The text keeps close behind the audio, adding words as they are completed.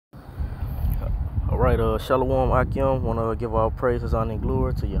Right, Shalom Akim. Want to give all praises, honor, and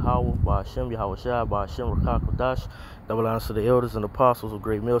glory to Yahweh, by Hashem, Yahweh Shai, by Hashem, Rakak Kodash. Double honors to the elders and apostles of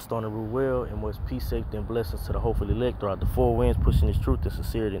Great Millstone and rule well, and much peace, safety, and blessings to the hopefully elect throughout the four winds, pushing His truth and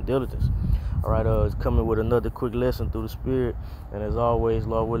sincerity and diligence. All right, it's coming with another quick lesson through the Spirit, and as always,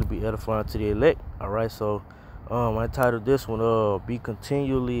 Lord will be edifying to the elect. All right, so I titled this one, "Be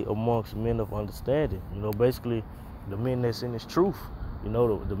continually amongst men of understanding." You know, basically, the men that's in His truth. You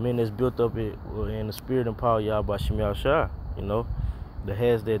know, the men that's built up in the spirit and power of Yahweh Shem Shai, you know, that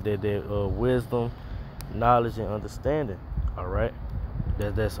has that wisdom, knowledge, and understanding. All right,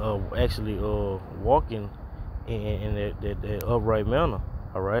 that's actually walking in that upright manner.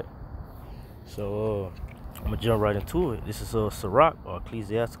 All right, so I'm gonna jump right into it. This is Sirach, or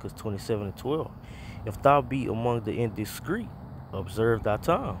Ecclesiasticus 27:12. If thou be among the indiscreet, observe thy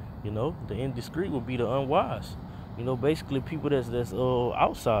time. You know, the indiscreet will be the unwise. You know, basically people that's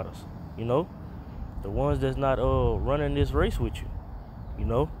outsiders, you know, the ones that's not running this race with you, you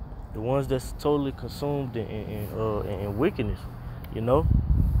know, the ones that's totally consumed in wickedness, you know,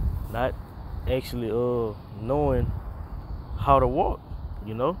 not actually knowing how to walk,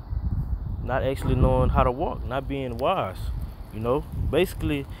 you know, not actually knowing how to walk, not being wise, you know,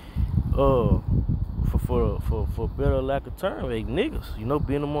 basically for better lack of term, like niggas, you know,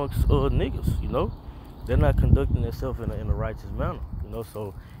 being amongst niggas, you know. They're not conducting themselves in a righteous manner, you know,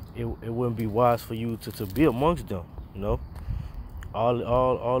 so it wouldn't be wise for you to be amongst them, you know.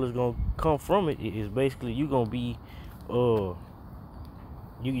 All is gonna come from it is basically you're gonna be you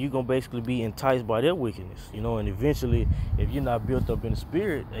gonna basically be enticed by their wickedness, you know, and eventually if you're not built up in the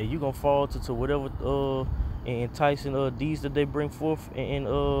spirit, you're gonna fall to whatever enticing deeds that they bring forth and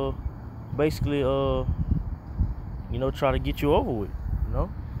basically you know, try to get you over with, you know.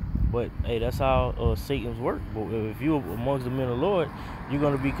 But hey, that's how Satan's work. But if you're amongst the men of the Lord, you're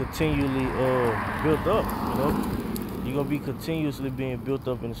gonna be continually built up. You know, you're gonna be continuously being built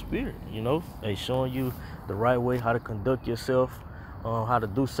up in the spirit. You know, hey, showing you the right way how to conduct yourself, how to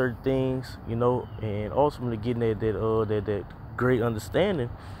do certain things. You know, and ultimately getting that great understanding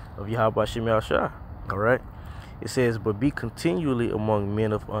of Yahweh Shem Shai. All right, it says, but be continually among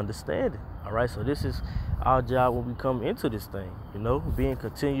men of understanding. All right, so this is our job when we come into this thing, you know, being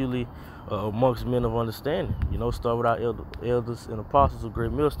continually amongst men of understanding. You know, start with our elders and apostles of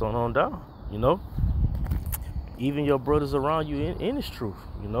Great Millstone on down, you know. Even your brothers around you in this truth,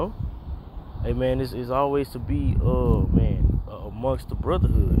 you know. Hey, man, it's always to be, amongst the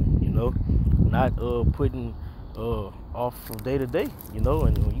brotherhood, you know, not putting off from day to day, you know.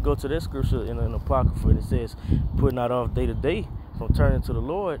 And when you go to that scripture in an Apocrypha, and it says, putting not off day to day from turning to the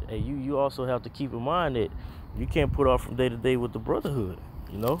Lord, and you also have to keep in mind that you can't put off from day to day with the brotherhood,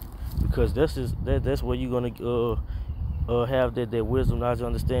 you know, because that's where you're gonna have that wisdom, knowledge,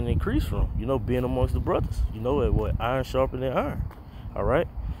 understanding increase from, you know, being amongst the brothers, you know, what iron sharpening iron. All right,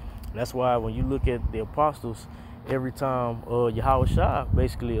 that's why when you look at the apostles, every time Yahweh Shai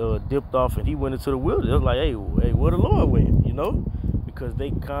basically dipped off and he went into the wilderness, it was like, hey, where the Lord went, you know, because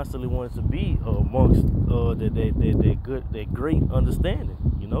they constantly wanted to be amongst that great understanding,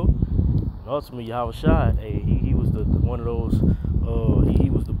 you know. And ultimately, Yahweh Shai, he was the one of those. He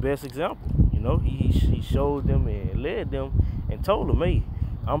was the best example, you know. He showed them and led them and told them, hey,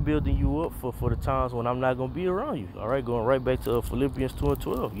 I'm building you up for the times when I'm not gonna be around you. All right, going right back to Philippians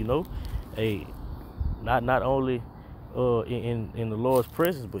 2:12, you know. Hey, not only in the Lord's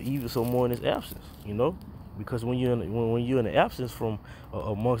presence, but even so more in His absence, you know. Because when you're in the absence from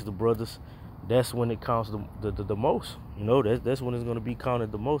amongst the brothers, that's when it counts the most. You know, that's when it's going to be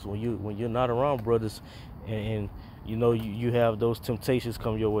counted the most, when you're not around brothers, and you know you have those temptations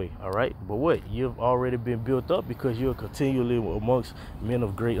come your way. All right, but what, you've already been built up because you're continually amongst men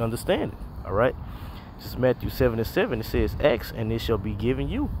of great understanding. All right. This is Matthew 7:7. It says, ask and it shall be given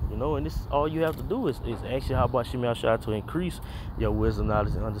you. You know, and this all you have to do is ask Yahweh Shem Shai to increase your wisdom,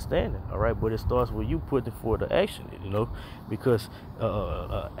 knowledge, and understanding. All right, but it starts with you putting forth the action, you know, because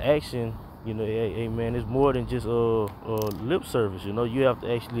action, you know, amen, is more than just lip service. You know, you have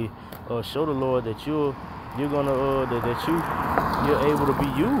to actually show the Lord that you're gonna you're able to be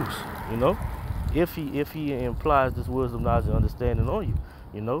used. You know, if he implies this wisdom, knowledge, and understanding on you,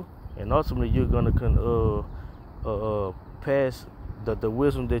 you know. And ultimately, you're gonna pass the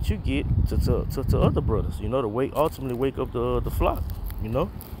wisdom that you get to other brothers. You know, to ultimately wake up the flock. You know,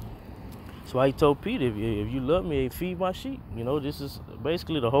 so I told Peter, if you love me, feed my sheep. You know, this is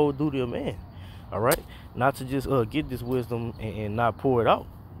basically the whole duty of man. All right, not to just get this wisdom and not pour it out.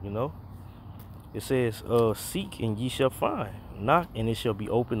 You know, it says, seek and ye shall find, knock and it shall be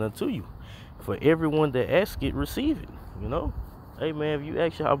opened unto you. For everyone that asks it, receive it. You know. hey man, if you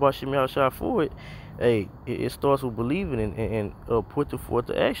ask Yahweh Shem Yahshua for it, hey, it starts with believing and putting forth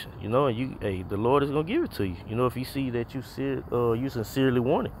the action, you know, and the Lord is gonna give it to you. You know, if you see that you sincerely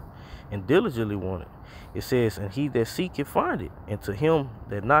want it and diligently want it. It says, and he that seeketh find it, and to him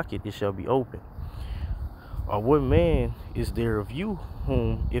that knocketh it shall be open. Or what man is there of you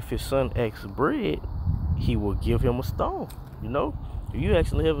whom, if his son asks bread, he will give him a stone? You know, if you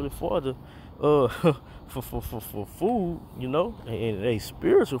asking the Heavenly Father for food, you know, and a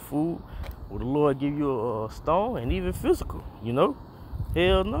spiritual food, will the Lord give you a stone? And even physical, you know?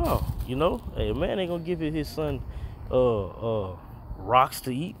 Hell no, you know. Hey, a man ain't gonna give his son rocks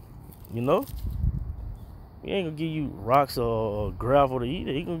to eat, you know. He ain't gonna give you rocks or gravel to eat.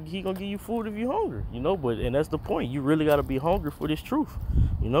 He gonna give you food if you're hungry, you know. And that's the point. You really gotta be hungry for this truth,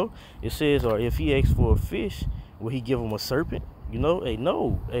 you know. It says, or if he asks for a fish, will he give him a serpent? You know, hey,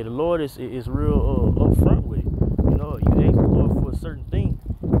 no. Hey, the Lord is real upfront with it. You know, you ask the Lord for a certain thing,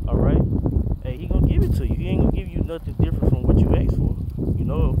 all right. Hey, he gonna give it to you. He ain't gonna give you nothing different from what you asked for. You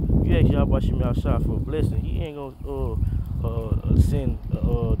know, if you ask Yahweh Shem Yahshua for a blessing, he ain't gonna send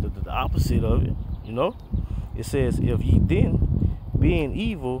the opposite of it. You know. It says, if ye then, being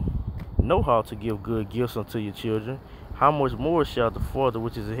evil, know how to give good gifts unto your children, how much more shall the Father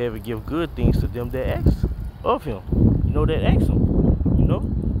which is in heaven give good things to them that ask of him? You know, that ask him. You know?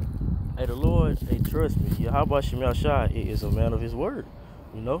 Hey, the Lord, hey, trust me, Yahweh Shem Yahshua is a man of his word.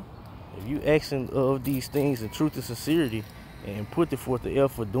 You know? If you asking of these things in truth and sincerity and put forth the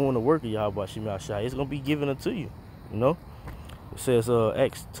effort doing the work of Yahweh Shem Yahshua, it's going to be given unto you. You know? It says,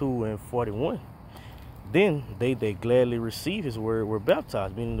 Acts 2:41. Then they gladly received his word were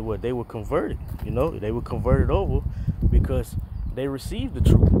baptized, meaning what? They were converted. You know, they were converted over because they received the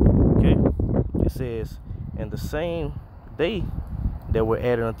truth. Okay? It says, and the same day there were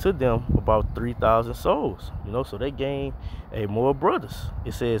added unto them about 3,000 souls. You know, so they gained more brothers.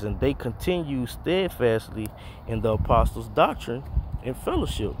 It says, and they continued steadfastly in the apostles' doctrine and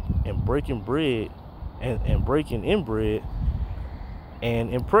fellowship, and breaking bread and breaking in bread,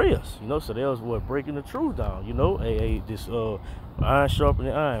 and in prayers, you know. So that was what, breaking the truth down, you know. This iron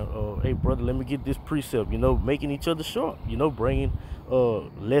sharpening iron. Hey brother, let me get this precept, you know, making each other sharp, you know, bringing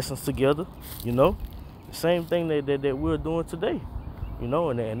lessons together, you know. The same thing that we're doing today, you know,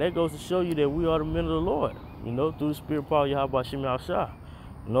 and that goes to show you that we are the men of the Lord, you know, through the Spirit power Yahweh Shem Yahshua,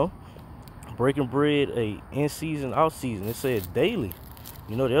 you know. Breaking bread, in season, out season. It said daily,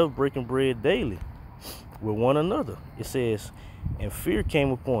 you know. They was breaking bread daily with one another. It says, and fear came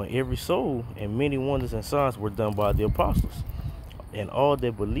upon every soul, and many wonders and signs were done by the apostles. And all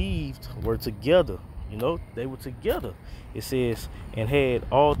that believed were together. You know, they were together. It says, and had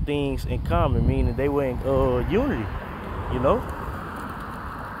all things in common, meaning they were in unity. You know,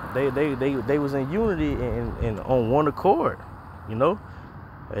 they was in unity and on one accord. You know,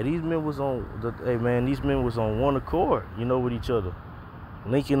 these men was these men was on one accord. You know, with each other,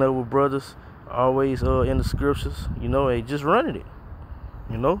 linking up with brothers. Always in the scriptures, you know, just running it,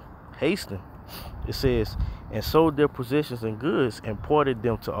 you know, hastening. It says, and sold their possessions and goods and parted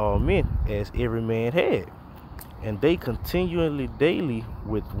them to all men as every man had. And they continually daily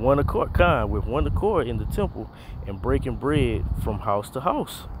with one accord in the temple and breaking bread from house to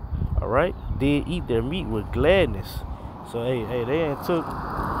house. All right, did eat their meat with gladness. So they ain't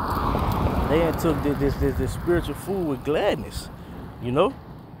took this spiritual food with gladness, you know.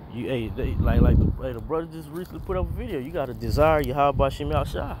 The brother just recently put up a video. You got to desire Yahweh Shem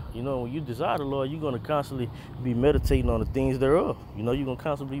Yahshua. You know, when you desire the Lord, you're going to constantly be meditating on the things thereof. You know, you're going to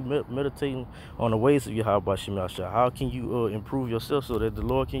constantly be meditating on the ways of Yahweh Shem Yahshua. How can you improve yourself so that the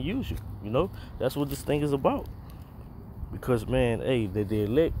Lord can use you? You know, that's what this thing is about. Because, man, the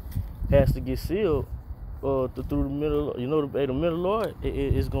elect has to get sealed through the middle. You know, the middle Lord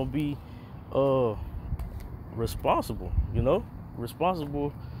is going to be responsible, you know,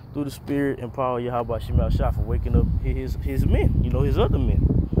 responsible through the Spirit and power of Yahweh Shem Yahshua for waking up his men, you know, his other men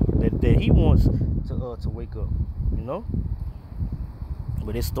that he wants to wake up, you know.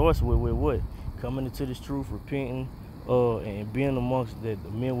 But it starts with what? Coming into this truth, repenting, and being amongst the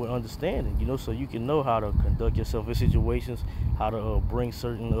men with understanding, you know, so you can know how to conduct yourself in situations, how to bring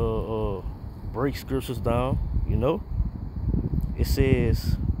certain break scriptures down, you know. It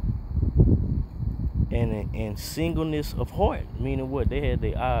says, and singleness of heart, meaning what? They had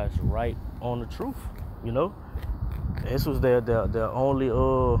their eyes right on the truth, you know. This was their only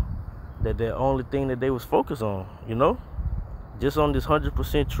their only thing that they was focused on, you know, just on this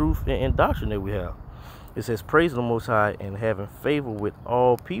 100% truth and doctrine that we have. It says, praise the Most High and having favor with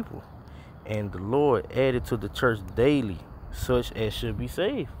all people, and the Lord added to the church daily such as should be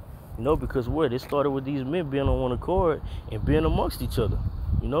saved. You know, because what? It started with these men being on one accord and being amongst each other.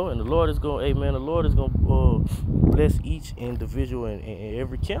 You know, and the Lord is going, hey man, the Lord is going to bless each individual in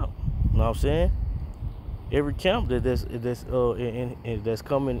every camp. You know what I'm saying? Every camp that's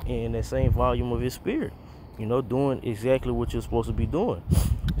coming in that same volume of His Spirit. You know, doing exactly what you're supposed to be doing.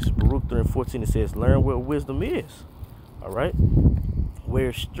 It's Baruch 3:14. It says, "Learn where wisdom is." All right,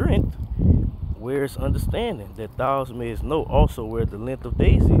 where strength, where is understanding, that thou mayest know also where the length of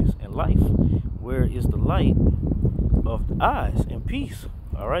days is, and life, where is the light of the eyes, and peace.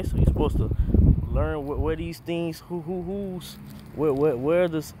 All right, so you're supposed to learn where these things, where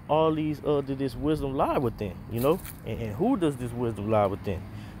does all these did this wisdom lie within, you know, and who does this wisdom lie within?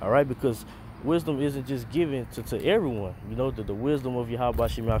 All right, because wisdom isn't just given to everyone, you know, the wisdom of Yahweh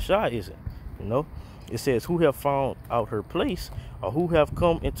Shem Yahshua isn't, you know. It says, who have found out her place, or who have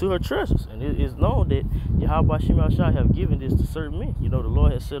come into her treasures. And it is known that Yahweh Shem Yahshua have given this to certain men. You know, the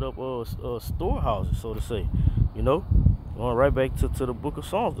Lord has set up storehouses, so to say. You know, going right back to the book of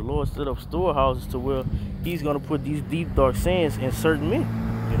Psalms, the Lord set up storehouses to where He's going to put these deep, dark sands in certain men.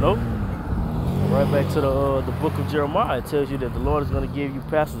 You know, right back to the book of Jeremiah, it tells you that the Lord is going to give you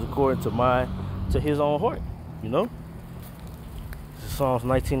pastors according to His own heart. You know, Psalms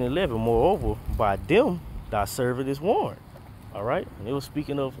 19:11. Moreover, by them thy servant is warned. All right, and it was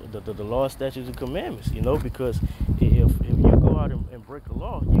speaking of the law, statutes, and commandments. You know, because if you go out and break the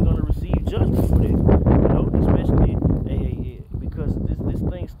law, you're gonna receive judgment for that. You know, especially because this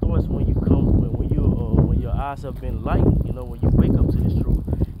thing starts when you come when your eyes have been lightened. You know, when you wake up to this truth.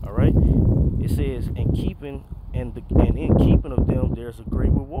 All right, it says, in keeping in keeping of them, there's a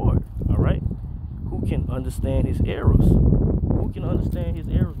great reward. All right, who can understand his errors? Who can understand his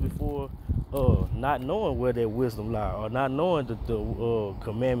errors before not knowing where their wisdom lies, or not knowing the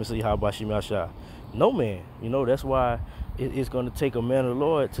commandments of Yahweh Shem Yahshua? No man. You know, that's why it's going to take a man of the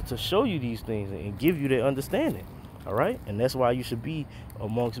Lord to show you these things and give you that understanding. All right, and that's why you should be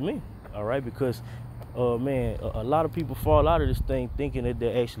amongst men. All right, because man, a lot of people fall out of this thing thinking that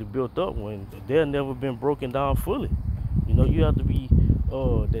they're actually built up when they've never been broken down fully. You know, you have to be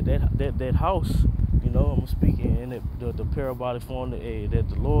that house. You know, I'm speaking in the parabolic form that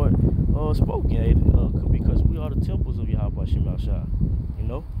the Lord spoke in, because we are the temples of Yahweh Shem Yahshua. You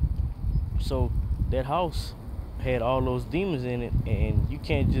know, so that house had all those demons in it, and you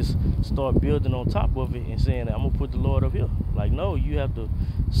can't just start building on top of it and saying, I'm gonna put the Lord up here. Like, no, you have to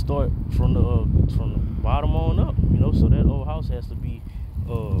start from the bottom on up. You know, so that old house has to be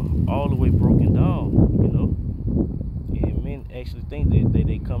all the way broken down. You know. And men actually think that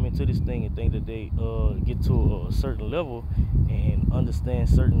they come into this thing and think that they get to a certain level and understand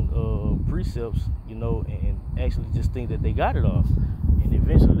certain precepts, you know, and actually just think that they got it off. And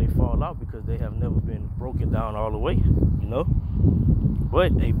eventually they fall out because they have never been broken down all the way, you know.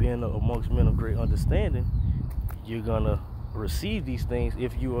 But being amongst men of great understanding, you're going to receive these things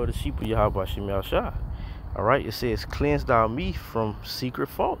if you are the sheep of Yahweh Shem Yahshua. All right, it says, cleanse thou me from secret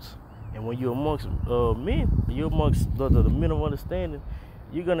faults. And when you're amongst men, you're amongst the men of understanding,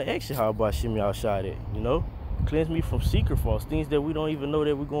 you're going to ask Yahweh Shem Yahshua that, you know. Cleanse me from secret faults, things that we don't even know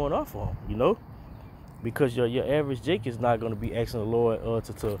that we're going off on, you know. Because your average Jake is not going to be asking the Lord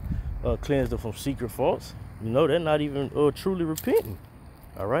to cleanse them from secret faults. You know, they're not even truly repenting.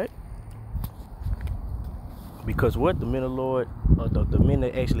 All right. Because what the men of the Lord, the men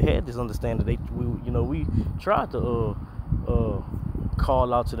that actually had this understanding, we tried to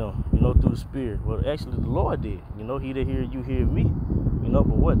call out to them, you know, through the Spirit. Well, actually, the Lord did. You know, He that hear you, hear me. You know,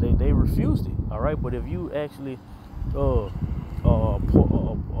 but what they refused it. All right. But if you actually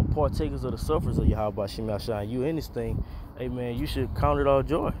partakers of the sufferings of Yahweh Shem Yahshua, you in this thing, hey man, you should count it all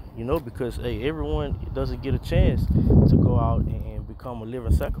joy, you know, because everyone doesn't get a chance to go out and become a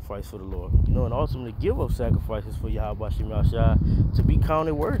living sacrifice for the Lord, you know, and ultimately give up sacrifices for Yahweh Shem Yahshua to be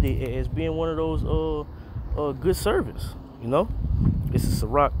counted worthy as being one of those good servants, you know. This is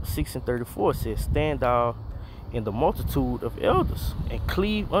Sirach 6:34. It says, stand thou in the multitude of elders and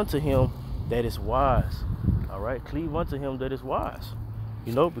cleave unto him that is wise. All right, cleave unto him that is wise.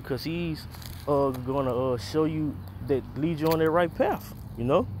 You know, because he's gonna show you that, lead you on that right path. You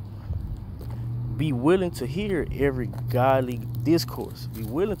know, be willing to hear every godly discourse. Be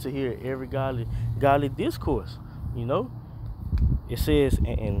willing to hear every godly discourse. You know, it says,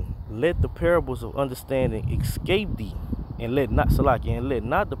 and let the parables of understanding escape thee, and let not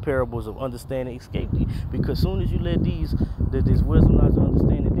the parables of understanding escape thee. Because soon as you let this wisdom, knowledge, and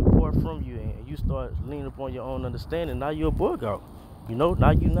understanding depart from you, and you start leaning upon your own understanding, now you're a bug out. You know, now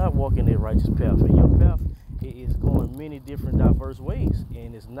you're not walking that righteous path, and your path is going many different diverse ways,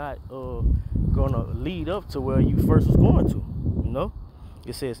 and it's not gonna lead up to where you first was going to, you know.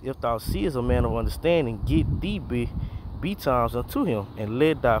 It says, if thou seest a man of understanding, get thee betimes unto him, and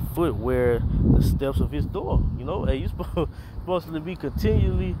let thy foot wear the steps of his door. You know, hey, you supposed to be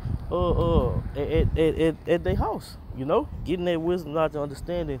continually at their house, you know, getting that wisdom, knowledge, and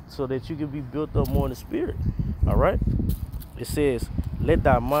understanding, so that you can be built up more in the spirit. All right. It says, let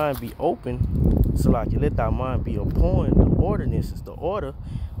thy mind be open, so like let thy mind be upon the ordinances, the order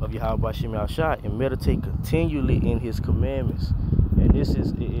of Yahweh Shem Yahshua, and meditate continually in his commandments. And this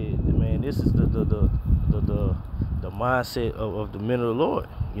is man, this is the mindset of the men of the Lord,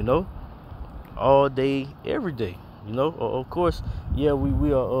 you know, all day, every day. You know, of course, yeah,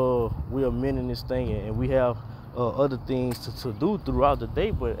 we are men in this thing, and we have other things to do throughout the day.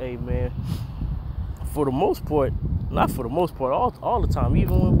 But hey, man, for the most part, not for the most part, all the time,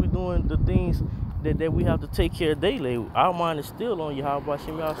 even when we're doing the things that we have to take care of daily, our mind is still on Yahweh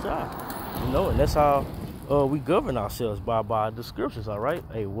Shem Yahshua. You know, and that's how we govern ourselves by the scriptures. All right,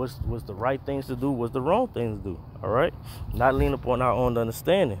 hey, what's the right things to do? What's the wrong things to do? All right, not leaning upon our own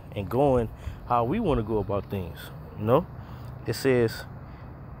understanding and going how we want to go about things. You know, it says,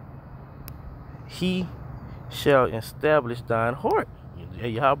 he shall establish thine heart.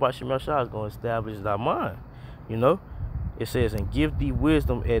 Yahweh Shem Yahshua is going to establish thy mind. You know, it says, and give thee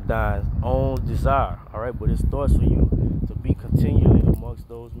wisdom at thine own desire. All right, but it starts for you to be continually amongst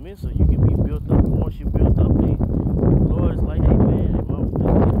those men, so you can be built up. And once you're built up, hey, the Lord is like, hey, man,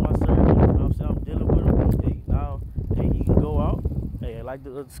 my servant, you know what I'm saying? I'm dealing with him. Hey, now, hey, he can go out. Hey, like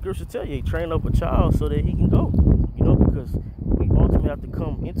the scripture tell you, train up a child so that he can go. You know, because we ultimately have to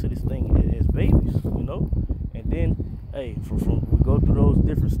come into this thing as babies, you know, and then, hey, from we go through those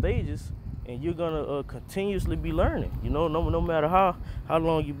different stages, and you're gonna continuously be learning. You know, no matter how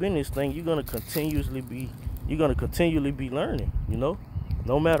long you've been in this thing, you're gonna continually be learning. You know,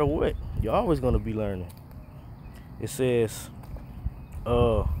 no matter what, you're always gonna be learning. It says,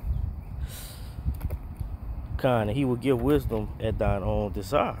 kind, and he will give wisdom at thine own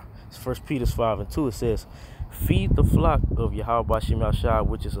desire. It's 1 Peter 5:2. It says, feed the flock of Yahweh Shem Yahshua,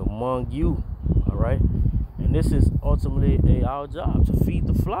 which is among you. All right, and this is ultimately our job, to feed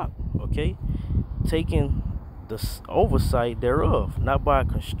the flock. Okay, taking the oversight thereof, not by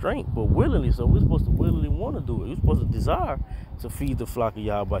constraint, but willingly. So we're supposed to willingly want to do it. We're supposed to desire to feed the flock of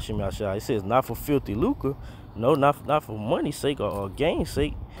Yahweh Shem Yahshua. It says, not for filthy lucre, no, not for money's sake or gain's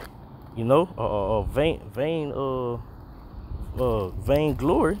sake, you know, or vain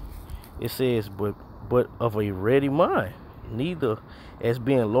glory. It says, but of a ready mind, neither as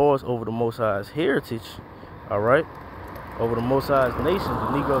being lords over the Most High's heritage. All right, over the Most High's nations,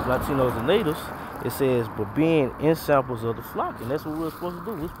 the Negroes, Latinos, and natives. It says, but being ensamples of the flock. And that's what we're supposed to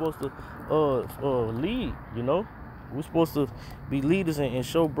do. We're supposed to lead, you know. We're supposed to be leaders and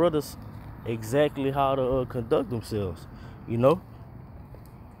show brothers exactly how to conduct themselves, you know.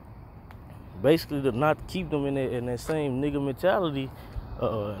 Basically, to not keep them in that same nigga mentality,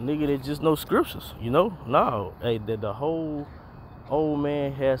 nigga that just know scriptures, you know. No, hey, that the whole old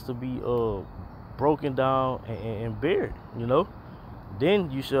man has to be broken down and buried, you know.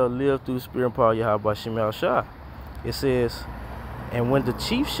 Then you shall live through the spirit and power of Yahweh Shem Yahshua. It says, and when the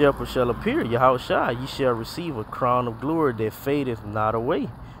chief shepherd shall appear, Yahweh, ye shall receive a crown of glory that fadeth not away.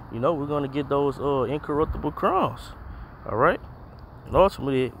 You know, we're going to get those incorruptible crowns. All right. And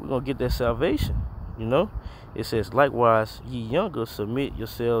ultimately, we're going to get that salvation. You know, it says, likewise, ye younger, submit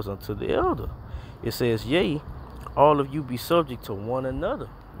yourselves unto the elder. It says, yea, all of you be subject to one another,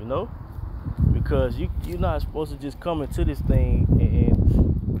 you know, because you're not supposed to just come into this thing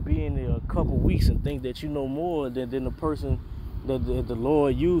and be in there a couple weeks and think that you know more than the person that the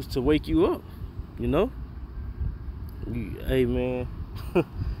Lord used to wake you up, you know. Hey, man,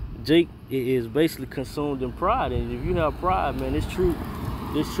 Jake is basically consumed in pride, and if you have pride, man, this truth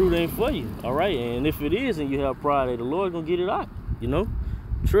ain't for you. All right, and if it is and you have pride, the Lord gonna get it out, you know.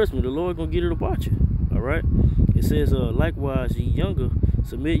 Trust me, the Lord gonna get it about you. All right, it says, likewise, ye younger,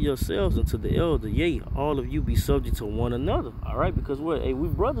 submit yourselves unto the elder. Yea, all of you be subject to one another. All right, because what? Hey, we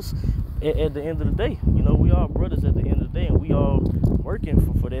brothers at the end of the day. You know, we all brothers at the end of the day, and we all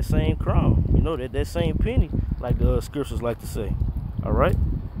working for that same crown. You know, that same penny, like the scriptures like to say. All right.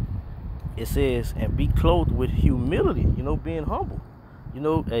 It says, and be clothed with humility. You know, being humble. You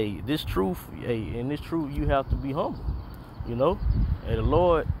know, hey, this truth. Hey, in this truth, you have to be humble. You know, and the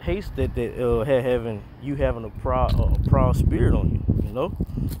Lord hates that having a proud spirit on you. You know,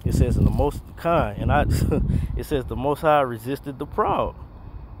 it says in the most kind, and it says the Most High resisted the proud,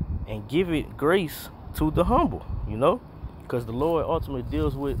 and give it grace to the humble. You know, because the Lord ultimately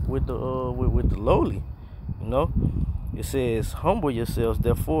deals with the lowly. You know, It says, humble yourselves,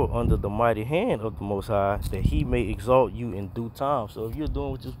 therefore, under the mighty hand of the Most High, that he may exalt you in due time. So if you're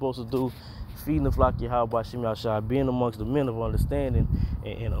doing what you're supposed to do, feeding the flock of Yahweh by Shem Yahshai, being amongst the men of understanding,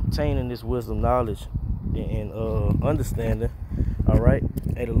 and obtaining this wisdom, knowledge, and understanding, all right?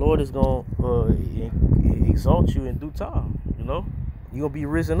 And the Lord is going to exalt you in due time, you know? You're going to be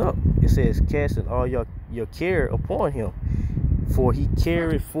risen up. It says, casting all your care upon him, for he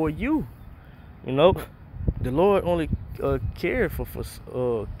careth for you, you know? The Lord only cares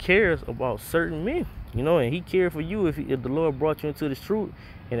about certain men, you know, and he cared for you if the Lord brought you into this truth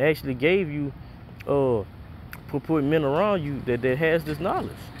and actually gave you put men around you that has this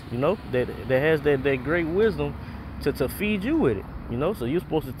knowledge, you know, that has that great wisdom to feed you with it, you know. So you're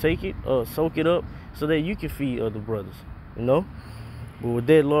supposed to take it, soak it up, so that you can feed other brothers, you know. But with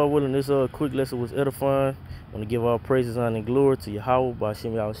that, Lord willing, this quick lesson was edifying. I want to give all praises, honor, and glory to Yahweh, by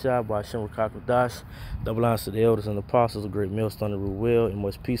Shem Yahushua, by Shem Rakakodash. Double honors to the elders and the apostles, a great millstone to rule well, and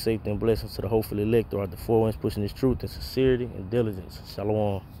much peace, safety, and blessings to the hopefully elect throughout the four winds, pushing this truth and sincerity and diligence.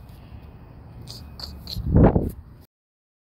 Shalom.